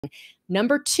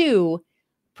Number two,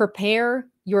 prepare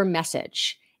your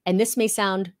message. And this may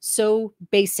sound so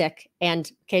basic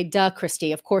and, okay, duh,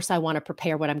 Kristy, of course I want to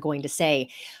prepare what I'm going to say.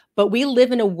 But we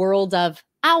live in a world of,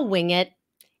 I'll wing it.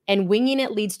 And winging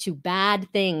it leads to bad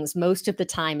things most of the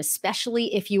time,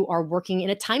 especially if you are working in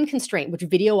a time constraint, which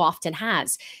video often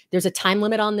has. There's a time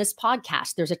limit on this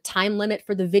podcast. There's a time limit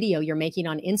for the video you're making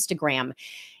on Instagram.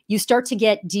 You start to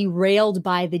get derailed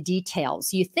by the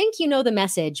details. You think you know the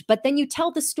message, but then you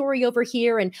tell the story over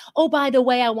here. And oh, by the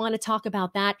way, I want to talk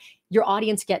about that. Your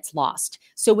audience gets lost.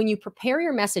 So when you prepare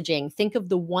your messaging, think of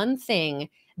the one thing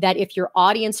that if your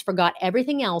audience forgot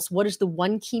everything else, what is the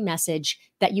one key message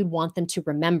that you'd want them to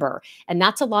remember? And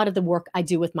that's a lot of the work I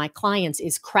do with my clients,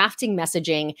 is crafting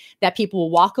messaging that people will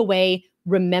walk away,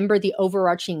 remember the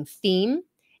overarching theme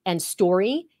and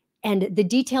story, and the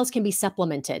details can be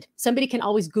supplemented. Somebody can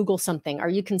always Google something, or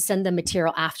you can send them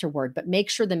material afterward, but make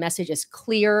sure the message is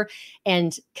clear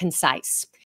and concise.